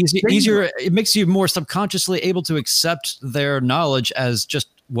makes it easier. It makes you more subconsciously able to accept their knowledge as just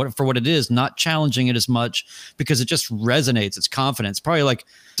for what it is, not challenging it as much, because it just resonates. It's confidence. Probably like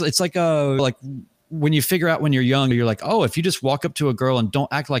when you figure out when you're young, you're like, oh, if you just walk up to a girl and don't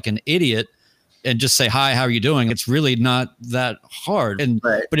act like an idiot and just say, hi, how are you doing? It's really not that hard. And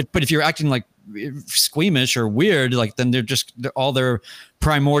but if you're acting like squeamish or weird, like then all their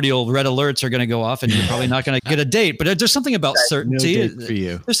primordial red alerts are going to go off, and you're probably not going to get a date. But there's something about certainty. No for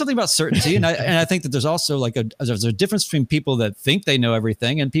you. There's something about certainty, and I think that there's also there's a difference between people that think they know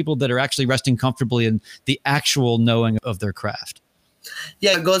everything and people that are actually resting comfortably in the actual knowing of their craft.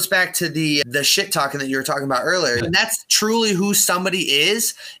 Yeah, it goes back to the shit talking that you were talking about earlier. And that's truly who somebody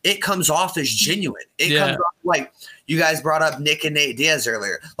is. It comes off as genuine. It comes off like you guys brought up Nick and Nate Diaz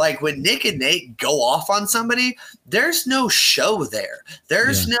earlier. Like when Nick and Nate go off on somebody, there's no show there.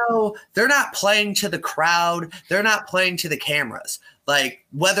 They're not playing to the crowd. They're not playing to the cameras. Like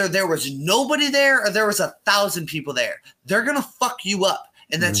whether there was nobody there or there was 1,000 people there, they're going to fuck you up.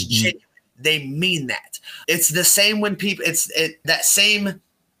 And that's genuine. They mean that. It's the same when people, that same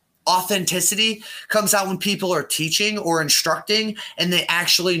authenticity comes out when people are teaching or instructing and they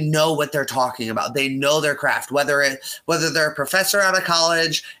actually know what they're talking about. They know their craft, whether they're a professor out of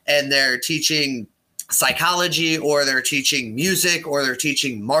college and they're teaching psychology or they're teaching music or they're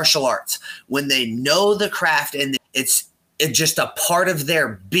teaching martial arts. When they know the craft and it's just a part of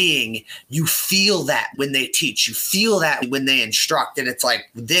their being, you feel that when they teach, you feel that when they instruct, and it's like,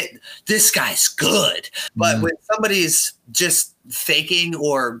 this guy's good. But when somebody's just faking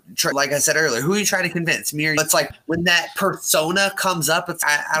or like I said earlier, who are you trying to convince? Me or it's like when that persona comes up, it's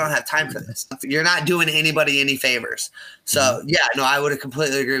I don't have time for this. You're not doing anybody any favors. So I would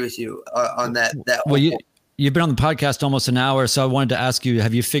completely agree with you on that. Well, you've been on the podcast almost an hour, so I wanted to ask you,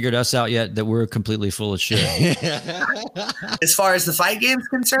 have you figured us out yet that we're completely full of shit? As far as the fight game's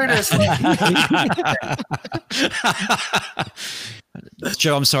concerned?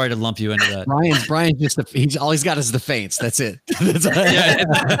 Joe, I'm sorry to lump you into that. Brian's just all he's got is the feints. That's it.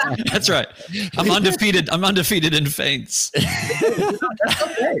 That's right. I'm undefeated in feints. That's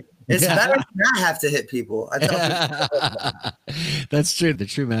okay. It's better to not have to hit people. I tell That's true. The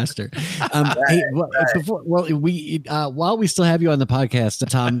true master. While we still have you on the podcast,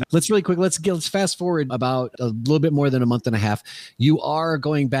 Tom, let's really quick. Let's fast forward about a little bit more than a month and a half. You are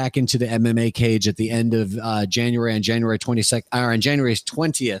going back into the MMA cage at the end of January, on January 22nd, or on January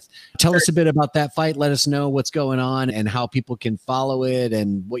 20th. Tell us a bit about that fight. Let us know what's going on and how people can follow it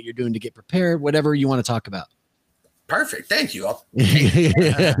and what you're doing to get prepared. Whatever you want to talk about. Perfect. Thank you.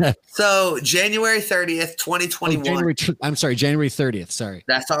 So January 30th, 2021. January 30th. Sorry.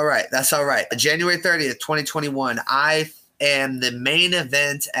 That's all right. January 30th, 2021. I am the main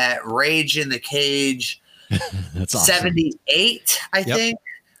event at Rage in the Cage. That's awesome. 78, I think.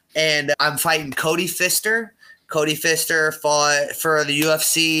 And I'm fighting Cody Pfister. Cody Pfister fought for the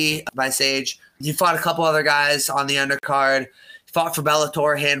UFC by Sage. He fought a couple other guys on the undercard. He fought for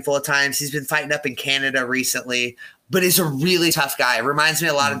Bellator a handful of times. He's been fighting up in Canada recently, but he's a really tough guy. Reminds me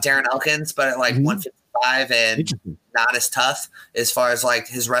a lot of Darren Elkins, but at like 155 and not as tough as far as like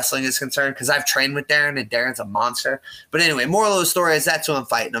his wrestling is concerned, because I've trained with Darren and Darren's a monster. But anyway, moral of the story is that's who I'm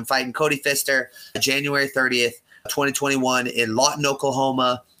fighting. I'm fighting Cody Pfister January 30th, 2021 in Lawton,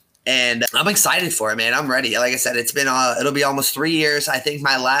 Oklahoma. And I'm excited for it, man. I'm ready. Like I said, it's been it'll be almost 3 years. I think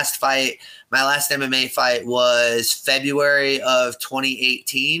my last MMA fight was February of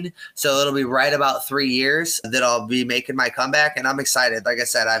 2018. So it'll be right about 3 years that I'll be making my comeback. And I'm excited. Like I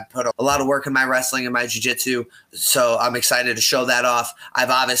said, I've put a lot of work in my wrestling and my jiu-jitsu. So I'm excited to show that off.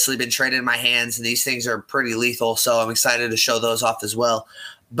 I've obviously been training my hands, and these things are pretty lethal. So I'm excited to show those off as well.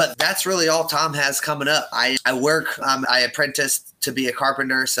 But that's really all Tom has coming up. I work, I apprenticed to be a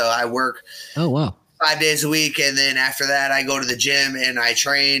carpenter. So I work 5 days a week. And then after that, I go to the gym and I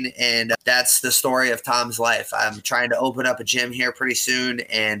train. And that's the story of Tom's life. I'm trying to open up a gym here pretty soon.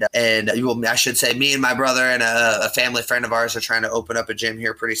 And I should say me and my brother and a family friend of ours are trying to open up a gym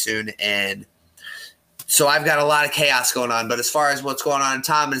here pretty soon. And so I've got a lot of chaos going on. But as far as what's going on in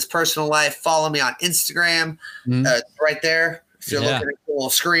Tom and his personal life, follow me on Instagram. Right there. If you're looking at the little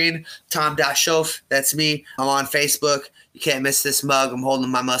screen, Tom.Shoaf, that's me. I'm on Facebook. You can't miss this mug. I'm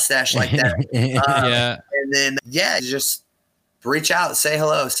holding my mustache like that. And then, just reach out, say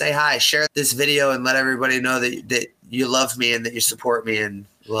hello, say hi, share this video, and let everybody know that you love me and that you support me. And,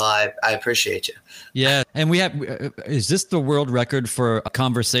 well, I appreciate you. Yeah. And is this the world record for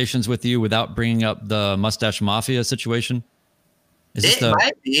conversations with you without bringing up the Mustache Mafia situation? It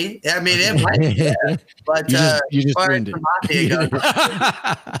might be. I mean, it might be. Yeah. But you just ruined it. Mafia goes,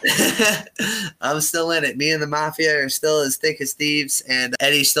 I'm still in it. Me and the Mafia are still as thick as thieves. And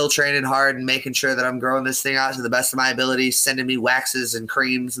Eddie's still training hard and making sure that I'm growing this thing out to the best of my ability, sending me waxes and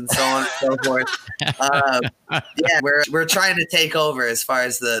creams and so on and so forth. We're trying to take over as far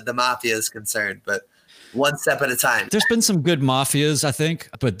as the Mafia is concerned. But one step at a time. There's been some good mafias, I think,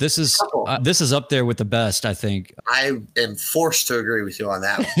 but this is up there with the best, I think. I am forced to agree with you on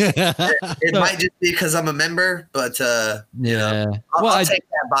that one. It might just be because I'm a member, but I'll take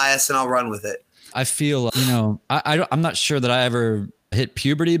that bias and I'll run with it. I feel, I'm not sure that I ever hit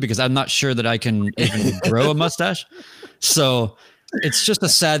puberty because I'm not sure that I can even grow a mustache. So it's just a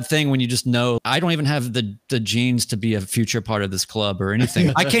sad thing when you just know I don't even have the genes to be a future part of this club or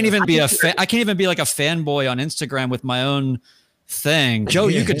anything. I can't even be like a fanboy on Instagram with my own thing. Joe,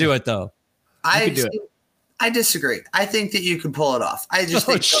 you could do it though. I disagree. I think that you can pull it off. I just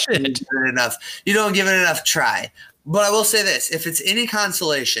think you don't give it enough try. But I will say this, if it's any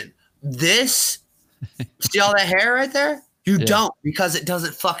consolation, see all that hair right there? You don't, because it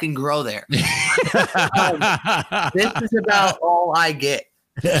doesn't fucking grow there. This is about all I get.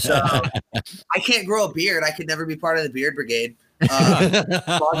 So I can't grow a beard. I could never be part of the beard brigade. So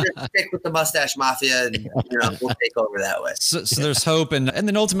I'll just stick with the Mustache Mafia, and we'll take over that way. So there's hope, and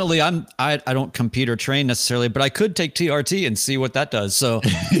then ultimately, I don't compete or train necessarily, but I could take TRT and see what that does. So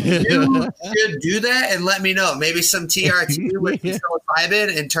you should do that and let me know. Maybe some TRT with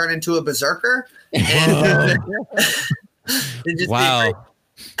psilocybin and turn into a berserker. And, wow.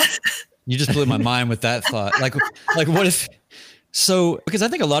 You just blew my mind with that thought. Like what if, because I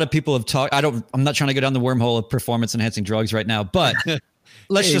think a lot of people have talked, I'm not trying to go down the wormhole of performance enhancing drugs right now, but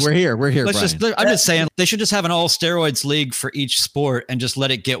we're here. I'm just saying they should just have an all steroids league for each sport and just let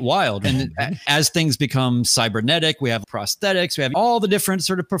it get wild. And as things become cybernetic, we have prosthetics, we have all the different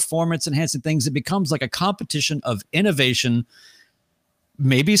sort of performance enhancing things. It becomes like a competition of innovation.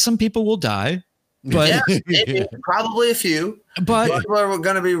 Maybe some people will die. But maybe, probably a few, but people are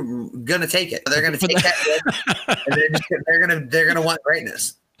gonna take it. They're gonna take that, and they're gonna want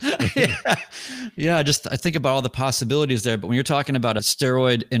greatness. I think about all the possibilities there. But when you're talking about a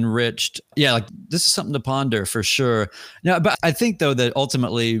steroid enriched, like this is something to ponder for sure. Now, but I think though that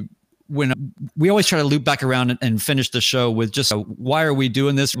ultimately, when we always try to loop back around and finish the show with just why are we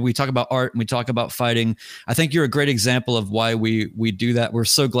doing this? We talk about art and we talk about fighting. I think you're a great example of why we do that. We're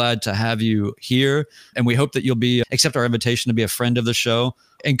so glad to have you here, and we hope that you'll accept our invitation to be a friend of the show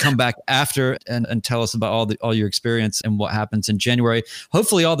and come back after and tell us about all your experience and what happens in January.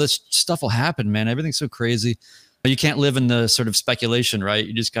 Hopefully all this stuff will happen, man. Everything's so crazy. You can't live in the sort of speculation, right?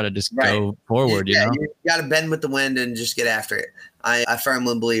 You just got to go forward. You got to bend with the wind and just get after it. I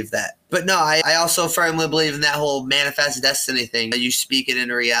firmly believe that. But no, I also firmly believe in that whole manifest destiny thing. You speak it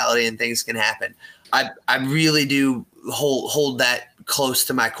into reality and things can happen. I really do hold that close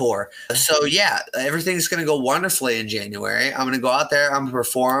to my core. So yeah, everything's going to go wonderfully in January. I'm going to go out there. I'm going to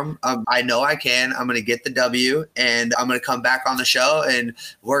perform. I know I can. I'm going to get the W, and I'm going to come back on the show, and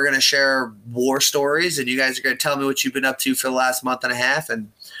we're going to share war stories, and you guys are going to tell me what you've been up to for the last month and a half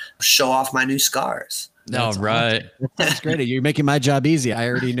and show off my new scars. All right. That's great. You're making my job easy. I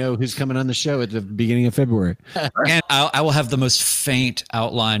already know who's coming on the show at the beginning of February. And I will have the most faint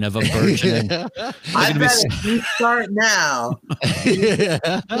outline of a virgin. I bet if you start now, you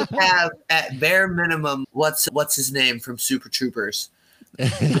have at bare minimum, what's his name from Super Troopers?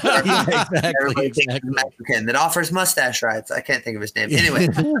 Exactly. Mexican that offers mustache rides. I can't think of his name. Anyway,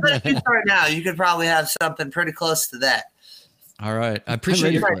 if you start now, you could probably have something pretty close to that. All right. I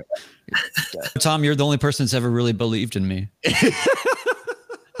appreciate it. Tom, you're the only person that's ever really believed in me.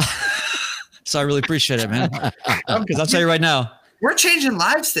 So I really appreciate it, man. Because I'll tell you right now, we're changing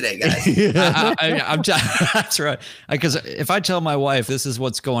lives today, guys. That's right. Because if I tell my wife this is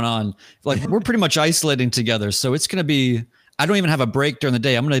what's going on, like we're pretty much isolating together. So it's going to be, I don't even have a break during the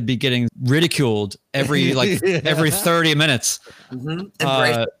day. I'm going to be getting ridiculed every 30 minutes.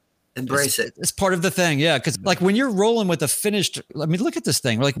 Mm-hmm. Embrace it. It's part of the thing. Yeah. Cause like when you're rolling with a finished, I mean, look at this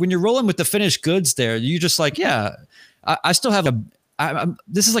thing. Like when you're rolling with the finished goods there, you just like, yeah, I still have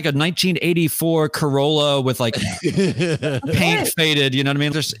this is like a 1984 Corolla with like paint faded. You know what I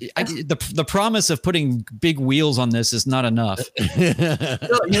mean? There's the promise of putting big wheels on this is not enough.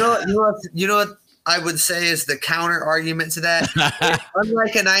 You know what I would say is the counter argument to that.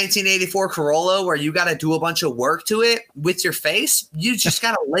 Unlike a 1984 Corolla where you got to do a bunch of work to it with your face, you just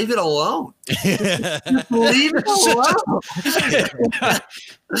got to leave it alone. Just leave it alone.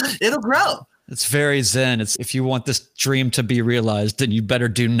 It'll grow. It's very zen. It's if you want this dream to be realized, then you better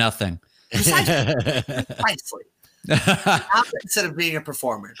do nothing. Precisely. Instead of being a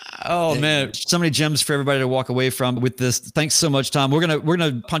performer. Oh man, so many gems for everybody to walk away from with this. Thanks so much, Tom. We're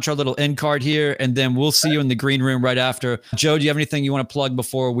gonna punch our little end card here, and then we'll see you in the green room right after. Joe, do you have anything you want to plug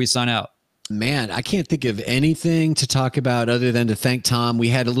before we sign out? Man, I can't think of anything to talk about other than to thank Tom. We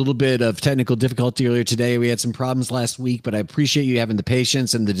had a little bit of technical difficulty earlier today. We had some problems last week, but I appreciate you having the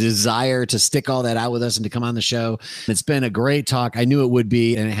patience and the desire to stick all that out with us and to come on the show. It's been a great talk. I knew it would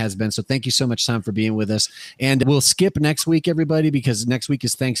be, and it has been. So thank you so much, Tom, for being with us. And we'll skip next week, everybody, because next week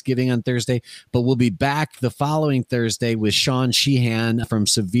is Thanksgiving on Thursday, but we'll be back the following Thursday with Sean Sheehan from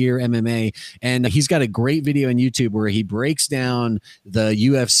Severe MMA. And he's got a great video on YouTube where he breaks down the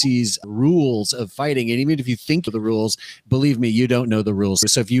UFC's rules of fighting. And even if you think of the rules, believe me, you don't know the rules.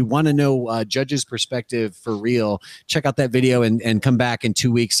 So if you want to know judges' perspective for real, check out that video and come back in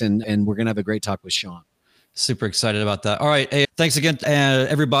 2 weeks and we're going to have a great talk with Sean. Super excited about that. All right. Hey, thanks again,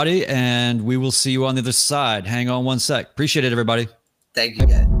 everybody. And we will see you on the other side. Hang on one sec. Appreciate it, everybody. Thank you,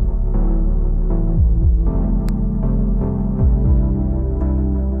 guys.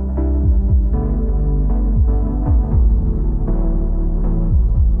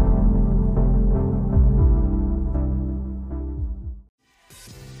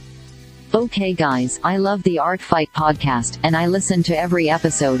 Okay guys, I love the Art Fight podcast, and I listen to every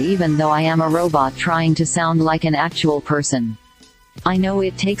episode even though I am a robot trying to sound like an actual person. I know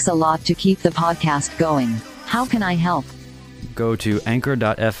it takes a lot to keep the podcast going. How can I help? Go to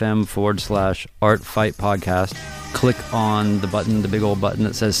anchor.fm/Art Fight podcast. Click on the button, the big old button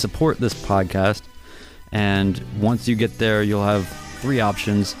that says support this podcast. And once you get there, you'll have 3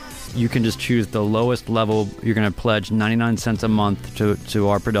 options. You can just choose the lowest level. You're going to pledge 99 cents a month to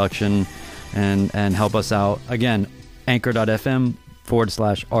our production and help us out. Again,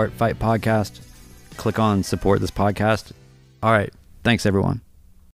 anchor.fm/Art Fight podcast. Click on support this podcast. All right. Thanks, everyone.